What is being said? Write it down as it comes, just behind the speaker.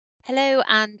Hello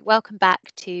and welcome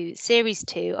back to Series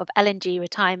 2 of L&G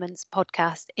Retirement's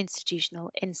podcast, Institutional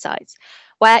Insights,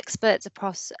 where experts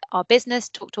across our business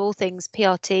talk to all things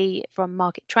PRT, from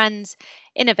market trends,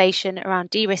 innovation around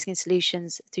de-risking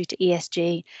solutions through to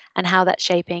ESG and how that's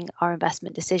shaping our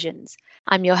investment decisions.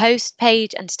 I'm your host,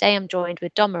 Paige, and today I'm joined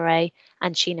with Dom Murray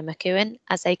and Sheena McEwen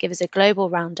as they give us a global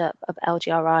roundup of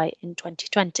LGRI in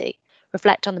 2020.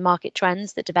 Reflect on the market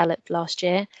trends that developed last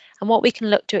year and what we can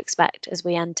look to expect as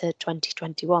we enter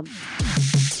 2021.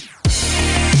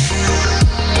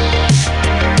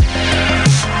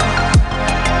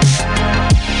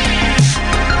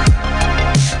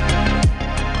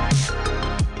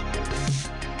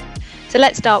 So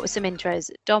let's start with some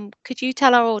intros. Dom, could you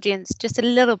tell our audience just a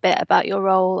little bit about your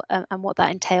role and what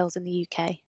that entails in the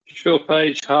UK? Sure,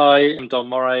 Paige. Hi, I'm Dom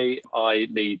Murray. I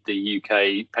lead the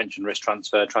UK pension risk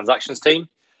transfer transactions team.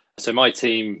 So my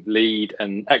team lead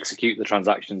and execute the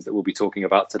transactions that we'll be talking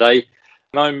about today.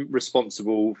 And I'm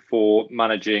responsible for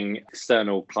managing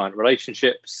external client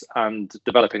relationships and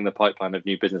developing the pipeline of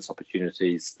new business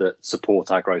opportunities that support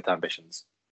our growth ambitions.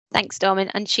 Thanks, Dom.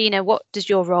 And Sheena, what does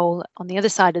your role on the other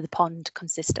side of the pond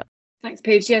consist of? Thanks,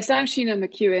 Paige. Yes, I'm Sheena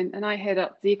McEwen, and I head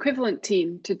up the equivalent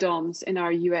team to Dom's in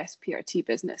our US PRT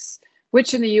business,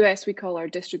 which in the US we call our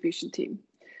distribution team.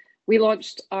 We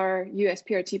launched our US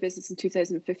PRT business in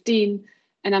 2015,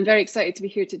 and I'm very excited to be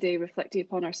here today reflecting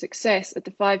upon our success at the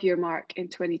 5-year mark in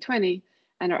 2020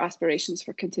 and our aspirations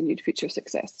for continued future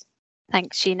success.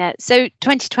 Thanks, Sheena. So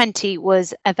 2020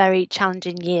 was a very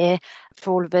challenging year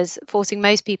for all of us, forcing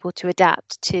most people to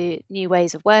adapt to new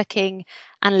ways of working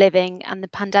and living, and the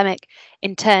pandemic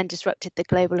in turn disrupted the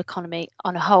global economy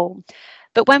on a whole.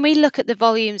 But when we look at the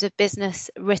volumes of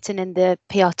business written in the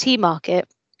PRT market,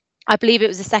 I believe it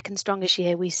was the second strongest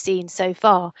year we've seen so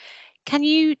far. Can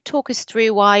you talk us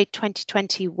through why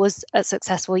 2020 was a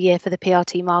successful year for the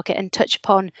PRT market and touch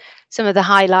upon some of the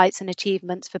highlights and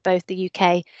achievements for both the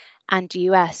UK and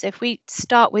US? If we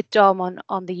start with Dom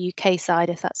on the UK side,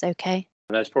 if that's okay.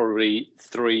 There's probably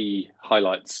 3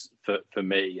 highlights for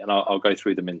me, and I'll go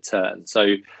through them in turn.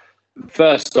 So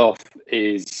first off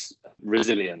is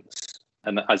resilience.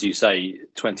 And as you say,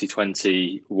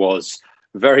 2020 was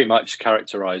very much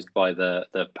characterised by the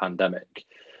pandemic.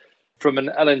 From an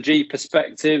L&G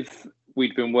perspective,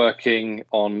 we'd been working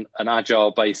on an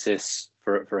agile basis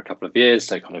for a couple of years,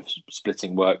 so kind of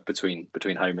splitting work between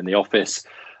home and the office.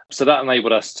 So that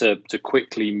enabled us to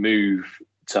quickly move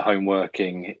to home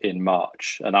working in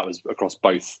March, and that was across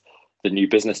both the new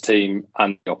business team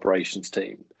and the operations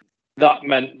team. That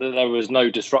meant that there was no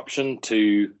disruption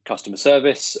to customer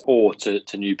service or to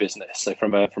new business. So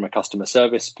from a customer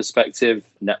service perspective,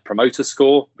 Net Promoter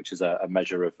Score, which is a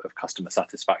measure of customer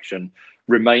satisfaction,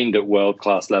 remained at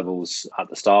world-class levels at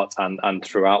the start and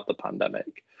throughout the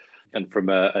pandemic. And from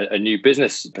a new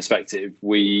business perspective,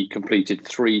 we completed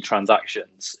 3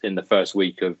 transactions in the first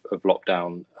week of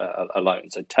lockdown alone.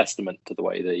 So testament to the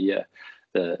way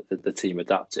the team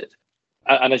adapted.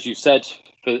 And as you said,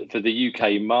 for the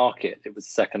UK market, it was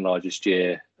the second largest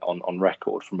year on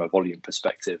record from a volume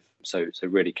perspective. So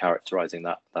really characterising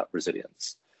that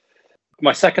resilience.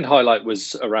 My second highlight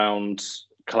was around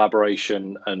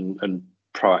collaboration and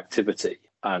proactivity.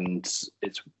 And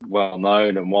it's well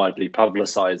known and widely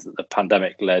publicised that the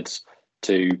pandemic led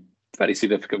to fairly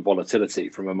significant volatility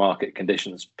from a market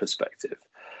conditions perspective.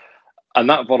 And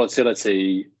that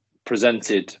volatility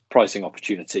presented pricing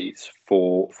opportunities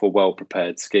for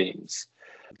well-prepared schemes.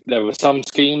 There were some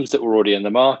schemes that were already in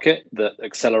the market that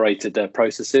accelerated their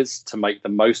processes to make the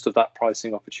most of that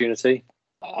pricing opportunity.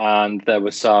 And there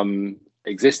were some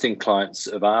existing clients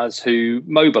of ours who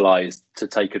mobilised to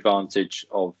take advantage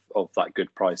of that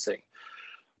good pricing.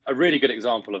 A really good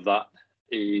example of that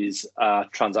is a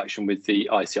transaction with the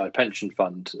ICI Pension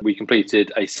Fund. We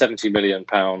completed a £70 million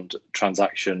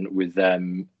transaction with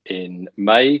them in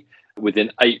May,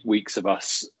 within 8 weeks of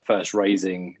us first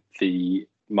raising the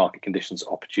market conditions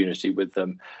opportunity with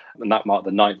them. And that marked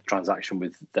the 9th transaction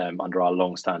with them under our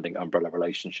long-standing umbrella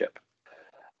relationship.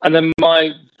 And then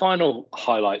my final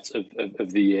highlight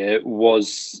of the year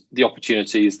was the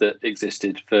opportunities that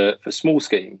existed for small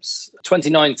schemes.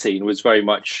 2019 was very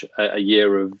much a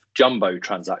year of jumbo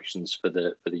transactions for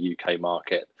the UK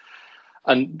market.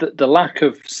 And the lack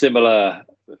of similar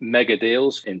mega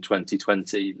deals in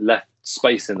 2020 left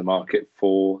space in the market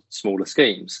for smaller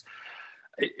schemes.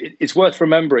 It's worth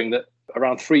remembering that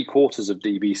around 3/4 of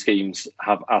DB schemes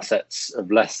have assets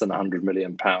of less than £100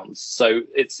 million. So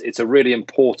it's a really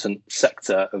important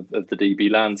sector of the DB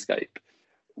landscape.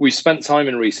 We've spent time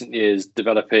in recent years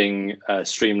developing a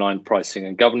streamlined pricing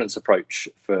and governance approach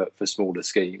for smaller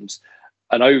schemes.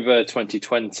 And over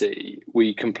 2020,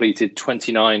 we completed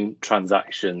 29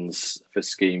 transactions for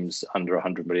schemes under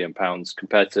 £100 million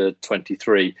compared to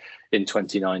 23 in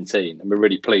 2019. And we're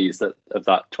really pleased of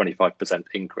that 25%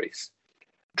 increase.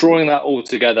 Drawing that all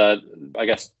together, I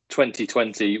guess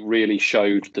 2020 really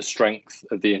showed the strength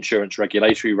of the insurance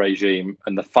regulatory regime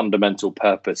and the fundamental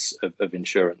purpose of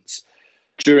insurance.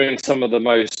 During some of the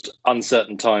most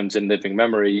uncertain times in living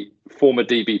memory, former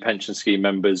DB pension scheme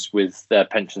members with their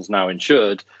pensions now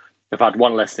insured have had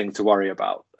one less thing to worry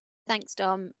about. Thanks,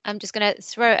 Dom. I'm just going to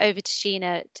throw it over to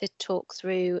Sheena to talk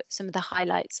through some of the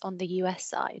highlights on the US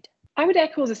side. I would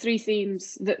echo the three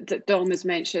themes that Dom has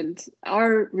mentioned.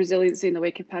 Our resiliency in the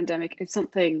wake of pandemic is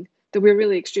something that we're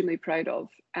really extremely proud of.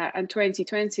 And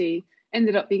 2020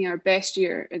 ended up being our best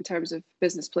year in terms of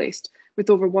business placed, with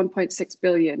over 1.6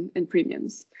 billion in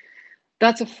premiums.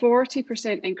 That's a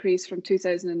 40% increase from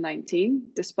 2019,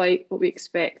 despite what we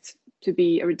expect to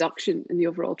be a reduction in the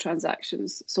overall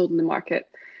transactions sold in the market.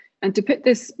 And to put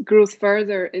this growth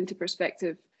further into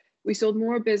perspective, we sold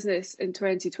more business in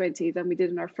 2020 than we did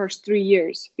in our first 3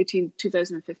 years between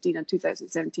 2015 and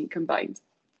 2017 combined.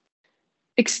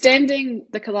 Extending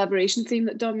the collaboration theme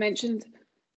that Dom mentioned,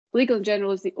 Legal &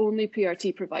 General is the only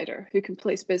PRT provider who can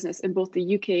place business in both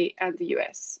the UK and the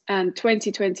US. And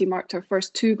 2020 marked our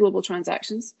first 2 global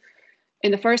transactions.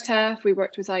 In the first half, we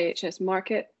worked with IHS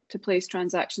Markit to place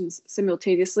transactions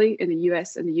simultaneously in the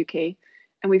US and the UK.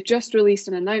 And we've just released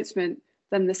an announcement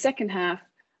that in the second half,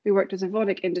 we worked with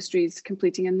Evonik Industries,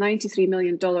 completing a $93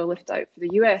 million lift out for the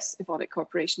US Evonik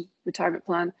Corporation retirement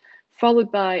plan,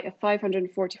 followed by a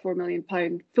 £544 million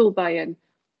full buy-in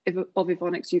of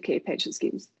Evonik's UK pension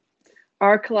schemes.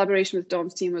 Our collaboration with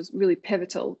Dom's team was really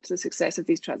pivotal to the success of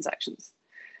these transactions.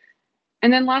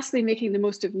 And then lastly, making the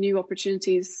most of new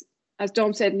opportunities. As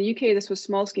Dom said, in the UK, this was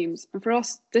small schemes. And for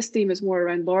us, this theme is more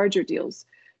around larger deals,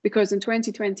 because in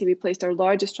 2020, we placed our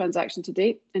largest transaction to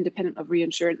date, independent of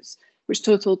reinsurance, which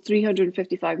totaled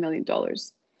 $355 million.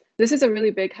 This is a really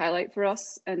big highlight for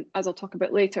us. And as I'll talk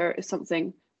about later, is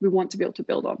something we want to be able to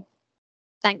build on.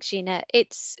 Thanks, Sheena.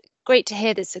 It's great to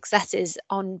hear the successes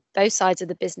on both sides of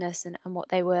the business and what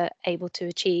they were able to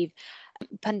achieve.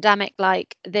 Pandemic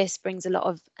like this brings a lot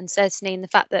of uncertainty, and the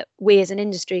fact that we as an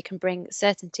industry can bring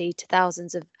certainty to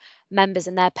thousands of members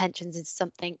and their pensions is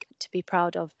something to be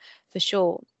proud of for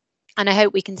sure. And I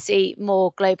hope we can see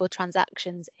more global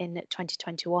transactions in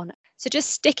 2021. So just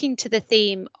sticking to the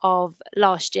theme of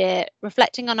last year,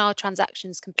 reflecting on our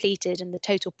transactions completed and the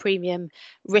total premium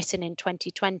written in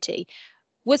 2020,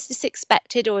 was this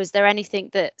expected, or is there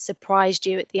anything that surprised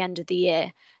you at the end of the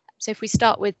year? So if we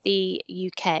start with the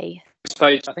UK. I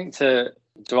suppose, I think to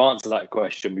answer that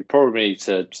question, we probably need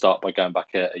to start by going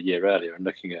back a year earlier and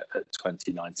looking at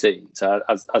 2019. So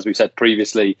as we said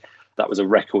previously, that was a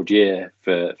record year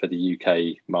for the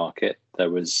UK market. There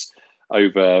was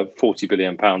over £40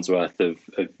 billion worth of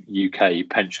UK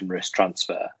pension risk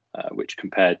transfer, which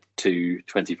compared to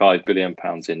 £25 billion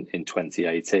in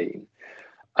 2018.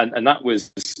 And that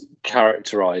was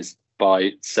characterised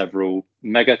by several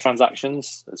mega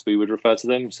transactions, as we would refer to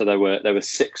them. So there were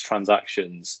 6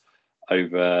 transactions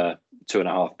over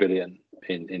 £2.5 billion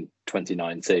in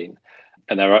 2019,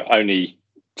 and there are only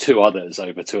 2 others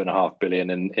over £2.5 billion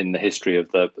in the history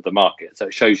of the market. So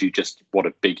it shows you just what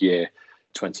a big year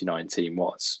 2019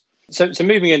 was. So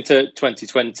moving into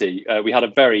 2020, we had a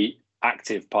very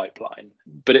active pipeline,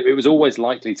 but it was always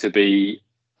likely to be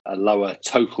a lower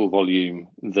total volume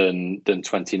than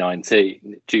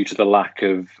 2019 due to the lack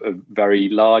of very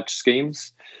large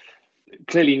schemes.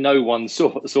 Clearly, no one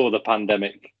saw the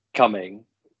pandemic coming,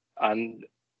 and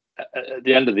at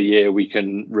the end of the year, we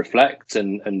can reflect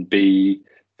and be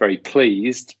very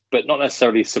pleased, but not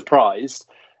necessarily surprised,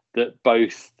 that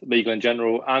both Legal &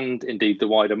 General and indeed the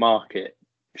wider market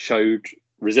showed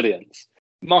resilience.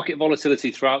 Market volatility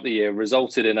throughout the year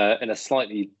resulted in a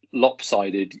slightly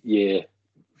lopsided year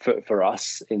for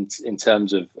us in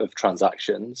terms of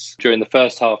transactions. During the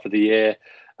first half of the year,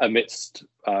 amidst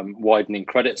widening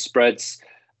credit spreads,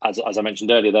 as I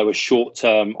mentioned earlier, there were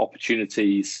short-term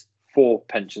opportunities for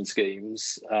pension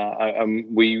schemes, and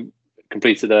we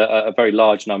completed a very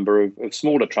large number of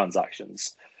smaller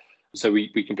transactions. So we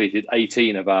completed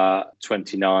 18 of our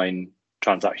 29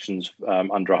 transactions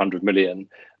under 100 million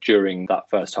during that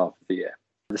first half of the year.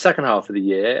 The second half of the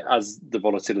year, as the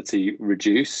volatility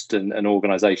reduced and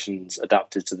organisations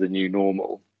adapted to the new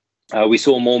normal, we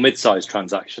saw more mid-sized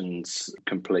transactions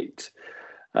complete.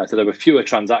 So there were fewer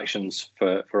transactions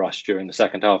for us during the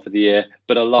second half of the year,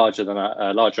 but a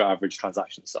larger average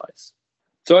transaction size.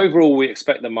 So overall, we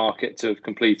expect the market to have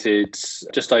completed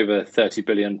just over £30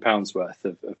 billion worth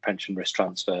of pension risk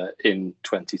transfer in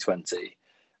 2020.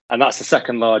 And that's the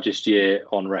second largest year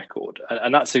on record.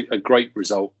 And that's a great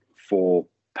result for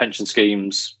pension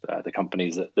schemes, the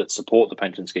companies that support the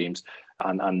pension schemes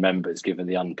and members, given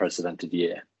the unprecedented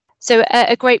year. So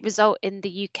a great result in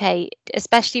the UK,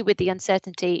 especially with the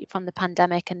uncertainty from the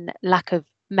pandemic and lack of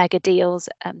mega deals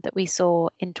that we saw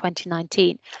in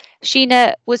 2019.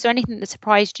 Sheena, was there anything that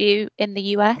surprised you in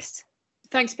the US?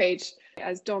 Thanks, Paige.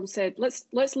 As Dom said,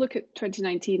 let's look at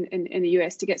 2019 in the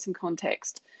US to get some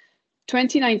context.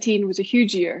 2019 was a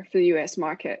huge year for the US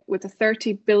market, with a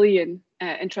 30 billion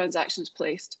in transactions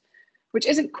placed, which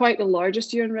isn't quite the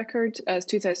largest year on record, as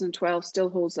 2012 still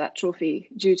holds that trophy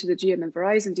due to the GM and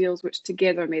Verizon deals, which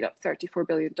together made up $34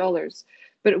 billion.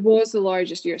 But it was the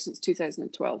largest year since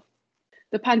 2012.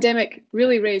 The pandemic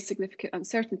really raised significant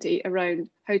uncertainty around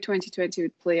how 2020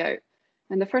 would play out.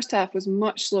 And the first half was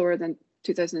much slower than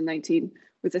 2019,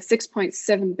 with a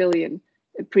 6.7 billion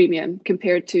premium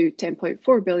compared to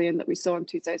 10.4 billion that we saw in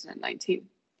 2019.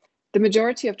 The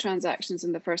majority of transactions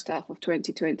in the first half of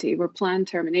 2020 were planned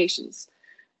terminations,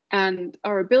 and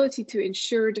our ability to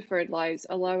insure deferred lives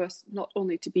allow us not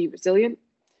only to be resilient,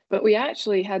 but we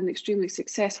actually had an extremely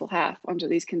successful half under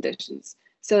these conditions,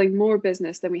 selling more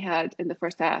business than we had in the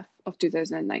first half of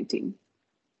 2019.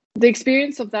 The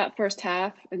experience of that first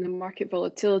half and the market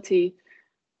volatility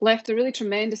left a really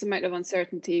tremendous amount of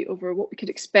uncertainty over what we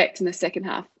could expect in the second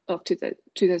half of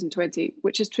 2020,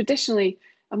 which is traditionally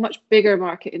a much bigger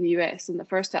market in the US than the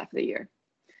first half of the year.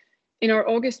 In our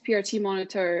August PRT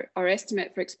monitor, our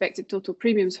estimate for expected total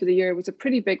premiums for the year was a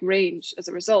pretty big range as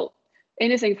a result,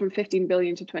 anything from 15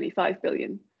 billion to 25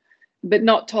 billion, but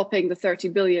not topping the 30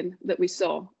 billion that we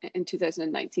saw in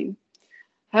 2019.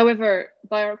 However,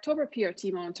 by our October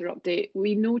PRT monitor update,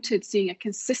 we noted seeing a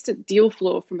consistent deal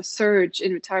flow from a surge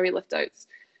in retiree liftouts.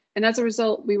 And as a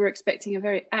result, we were expecting a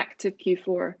very active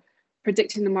Q4,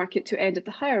 predicting the market to end at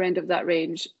the higher end of that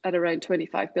range at around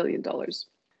 $25 billion.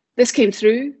 This came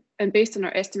through, and based on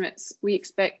our estimates, we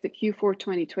expect the Q4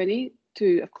 2020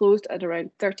 to have closed at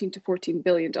around $13 to $14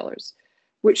 billion,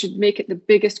 which should make it the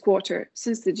biggest quarter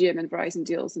since the GM and Verizon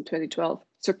deals in 2012,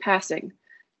 surpassing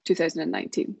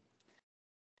 2019.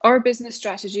 Our business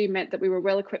strategy meant that we were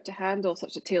well equipped to handle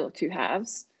such a tale of two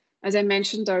halves. As I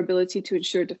mentioned, our ability to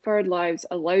insure deferred lives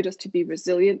allowed us to be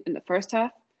resilient in the first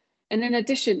half. And in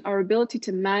addition, our ability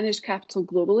to manage capital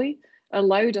globally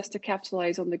allowed us to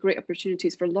capitalize on the great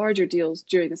opportunities for larger deals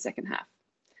during the second half.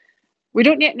 We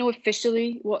don't yet know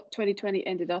officially what 2020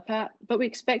 ended up at, but we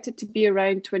expect it to be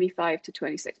around 25 to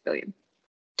 26 billion.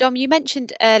 Dom, you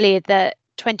mentioned earlier that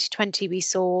 2020 we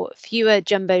saw fewer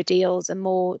jumbo deals and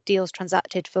more deals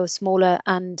transacted for smaller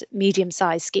and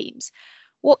medium-sized schemes.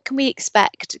 What can we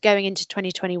expect going into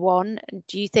 2021? And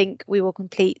do you think we will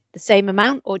complete the same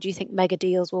amount, or do you think mega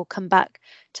deals will come back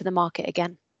to the market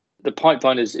again? The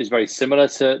pipeline is very similar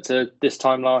to this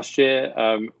time last year.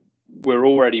 We're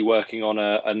already working on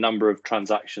a number of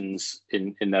transactions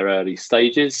in their early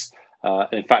stages.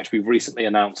 In fact, we've recently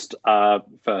announced our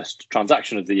first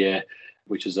transaction of the year,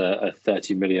 which is a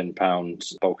 £30 million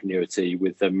bulk annuity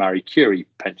with the Marie Curie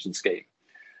pension scheme.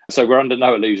 So we're under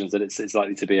no illusions that it's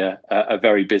likely to be a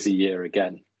very busy year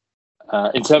again.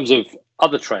 In terms of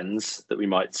other trends that we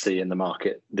might see in the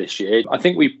market this year, I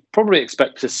think we probably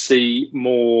expect to see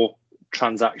more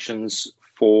transactions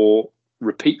for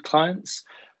repeat clients.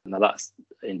 Now that's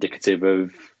indicative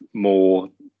of more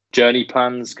journey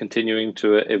plans continuing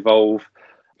to evolve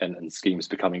and schemes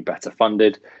becoming better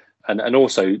funded, and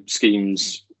also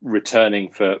schemes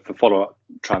returning for follow-up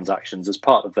transactions as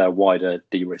part of their wider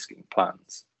de-risking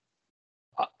plans.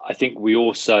 I think we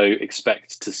also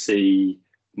expect to see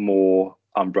more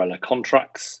umbrella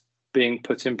contracts being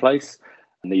put in place.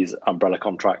 And these umbrella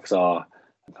contracts are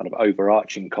kind of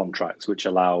overarching contracts which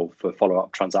allow for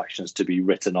follow-up transactions to be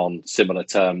written on similar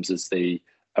terms as the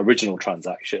original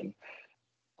transaction.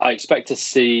 I expect to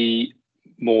see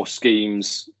more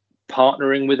schemes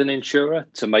partnering with an insurer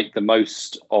to make the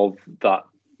most of that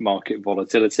market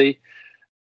volatility,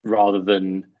 rather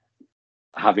than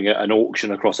having an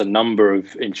auction across a number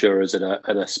of insurers at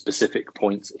a specific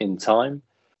point in time.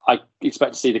 I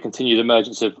expect to see the continued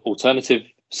emergence of alternative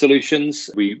solutions.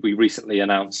 We recently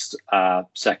announced our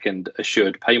second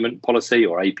assured payment policy,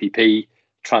 or APP,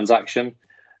 transaction.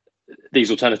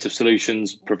 These alternative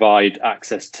solutions provide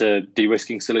access to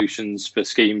de-risking solutions for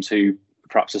schemes who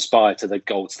perhaps aspire to the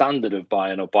gold standard of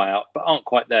buy-in or buyout, but aren't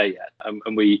quite there yet.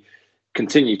 And we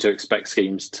continue to expect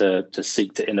schemes to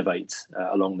seek to innovate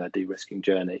along their de-risking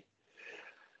journey.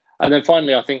 And then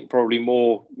finally, I think probably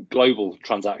more global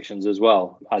transactions as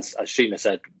well. As Sheena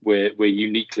said, we're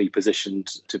uniquely positioned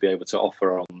to be able to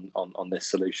offer on this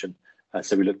solution.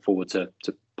 So we look forward to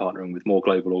partnering with more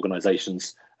global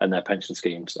organisations and their pension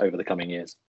schemes over the coming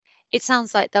years. It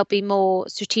sounds like there'll be more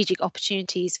strategic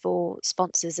opportunities for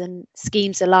sponsors and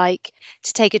schemes alike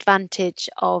to take advantage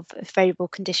of favourable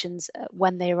conditions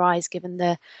when they arise, given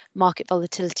the market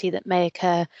volatility that may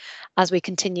occur as we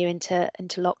continue into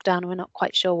lockdown. We're not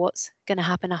quite sure what's going to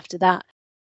happen after that.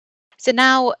 So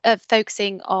now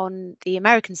focusing on the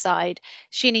American side,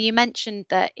 Sheena, you mentioned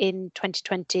that in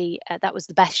 2020, that was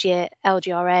the best year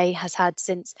LGRA has had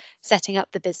since setting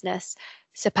up the business,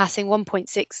 surpassing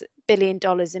 $1.6 billion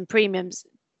in premiums.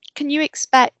 Can you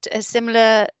expect a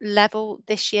similar level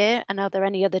this year? And are there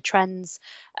any other trends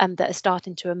that are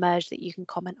starting to emerge that you can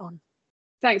comment on?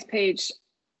 Thanks, Paige.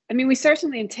 I mean, we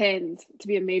certainly intend to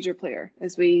be a major player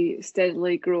as we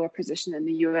steadily grow our position in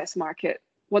the US market.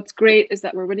 What's great is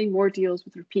that we're winning more deals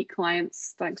with repeat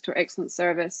clients thanks to our excellent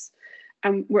service.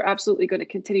 And we're absolutely going to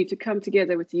continue to come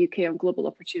together with the UK on global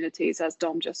opportunities, as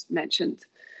Dom just mentioned.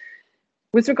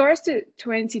 With regards to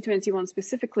 2021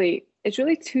 specifically, it's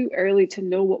really too early to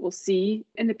know what we'll see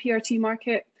in the PRT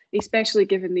market, especially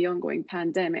given the ongoing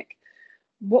pandemic.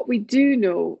 What we do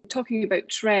know, talking about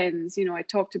trends, I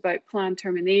talked about planned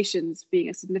terminations being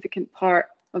a significant part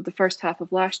of the first half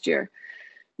of last year.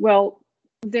 Well,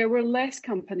 there were less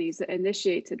companies that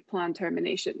initiated planned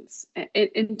terminations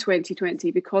in 2020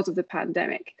 because of the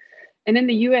pandemic. And in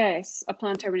the US, a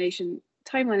planned termination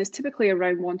timeline is typically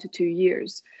around 1 to 2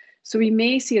 years. So we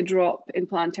may see a drop in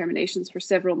planned terminations for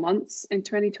several months in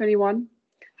 2021.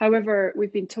 However,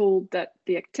 we've been told that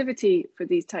the activity for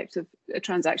these types of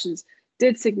transactions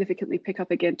did significantly pick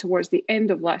up again towards the end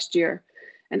of last year.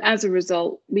 And as a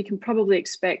result, we can probably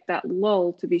expect that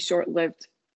lull to be short-lived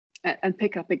and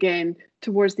pick up again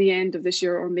towards the end of this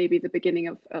year or maybe the beginning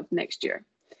of next year.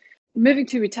 Moving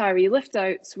to retiree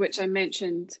lift-outs, which I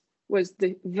mentioned was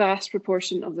the vast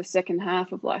proportion of the second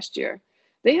half of last year.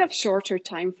 They have shorter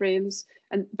timeframes,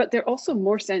 but they're also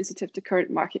more sensitive to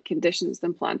current market conditions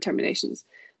than planned terminations.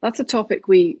 That's a topic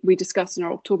we discussed in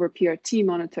our October PRT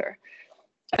monitor.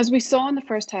 As we saw in the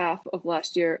first half of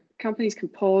last year, companies can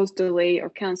pause, delay,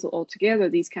 or cancel altogether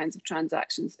these kinds of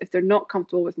transactions if they're not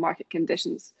comfortable with market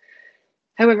conditions.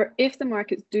 However, if the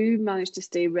markets do manage to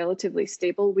stay relatively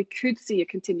stable, we could see a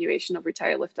continuation of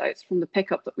retiree lift-outs from the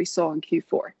pickup that we saw in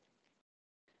Q4.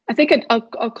 I think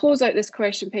I'll close out this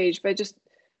question page by just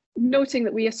noting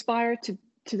that we aspire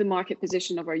to the market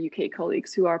position of our UK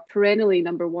colleagues who are perennially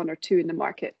number 1 or 2 in the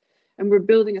market, and we're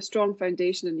building a strong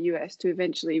foundation in the US to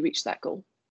eventually reach that goal.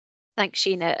 Thanks,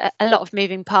 Sheena. A lot of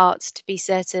moving parts to be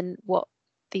certain what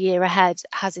the year ahead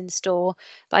has in store,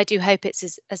 but I do hope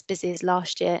it's as busy as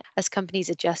last year as companies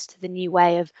adjust to the new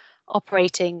way of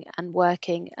operating and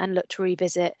working and look to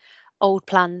revisit old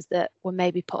plans that were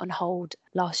maybe put on hold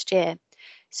last year.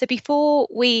 So before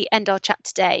we end our chat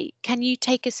today, can you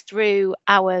take us through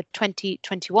our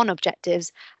 2021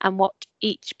 objectives and what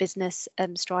each business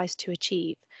strives to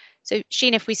achieve? So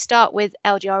Sheena, if we start with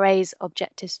LGRA's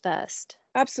objectives first.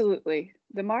 Absolutely.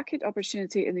 The market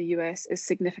opportunity in the US is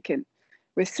significant,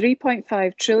 with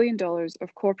 $3.5 trillion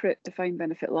of corporate defined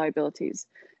benefit liabilities,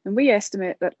 and we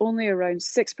estimate that only around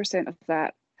 6% of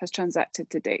that has transacted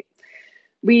to date.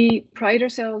 We pride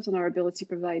ourselves on our ability to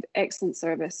provide excellent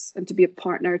service and to be a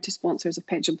partner to sponsors of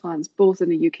pension plans, both in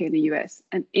the UK and the US,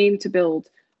 and aim to build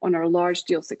on our large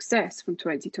deal success from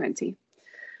 2020.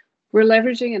 We're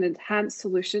leveraging an enhanced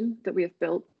solution that we have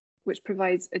built, which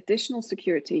provides additional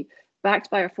security backed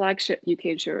by our flagship UK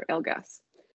insurer, LGAS.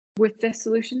 With this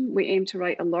solution, we aim to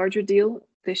write a larger deal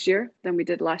this year than we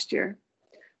did last year.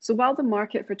 So while the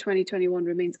market for 2021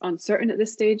 remains uncertain at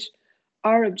this stage,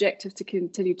 our objectives to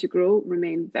continue to grow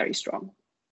remain very strong.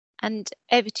 And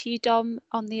over to you, Dom,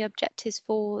 on the objectives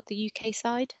for the UK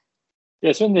side.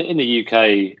 Yeah, so in the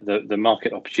UK, the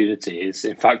market opportunity is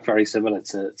in fact very similar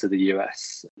to the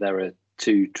US. There are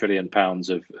 £2 trillion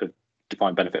of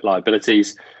defined benefit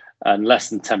liabilities, and less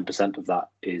than 10% of that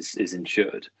is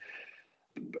insured.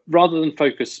 Rather than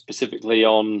focus specifically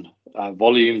on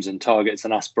volumes and targets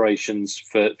and aspirations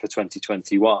for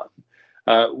 2021,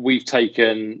 we've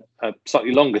taken a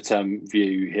slightly longer term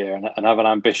view here and have an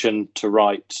ambition to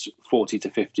write 40 to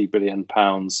 50 billion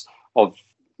pounds of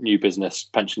new business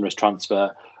pension risk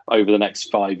transfer over the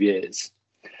next 5 years.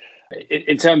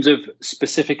 In terms of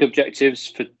specific objectives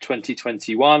for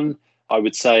 2021, I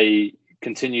would say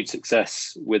continued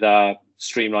success with our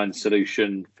streamlined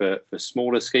solution for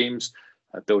smaller schemes,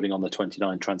 building on the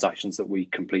 29 transactions that we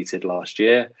completed last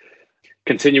year,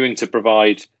 continuing to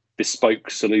provide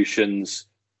bespoke solutions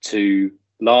to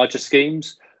larger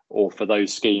schemes, or for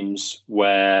those schemes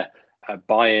where a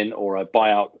buy-in or a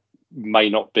buyout may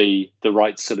not be the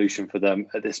right solution for them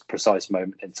at this precise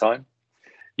moment in time.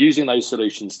 using those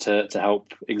solutions to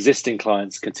help existing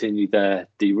clients continue their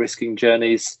de-risking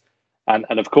journeys. And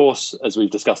of course, as we've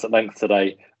discussed at length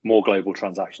today, more global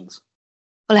transactions.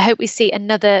 Well, I hope we see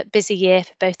another busy year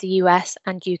for both the US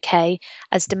and UK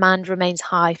as demand remains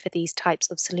high for these types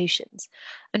of solutions.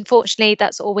 Unfortunately,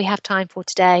 that's all we have time for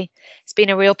today. It's been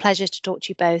a real pleasure to talk to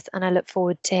you both, and I look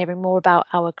forward to hearing more about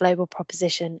our global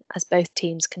proposition as both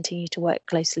teams continue to work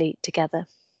closely together.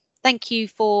 Thank you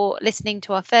for listening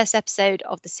to our first episode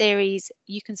of the series.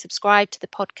 You can subscribe to the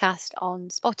podcast on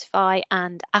Spotify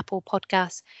and Apple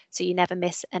Podcasts so you never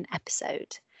miss an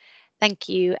episode. Thank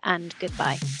you and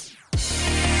goodbye.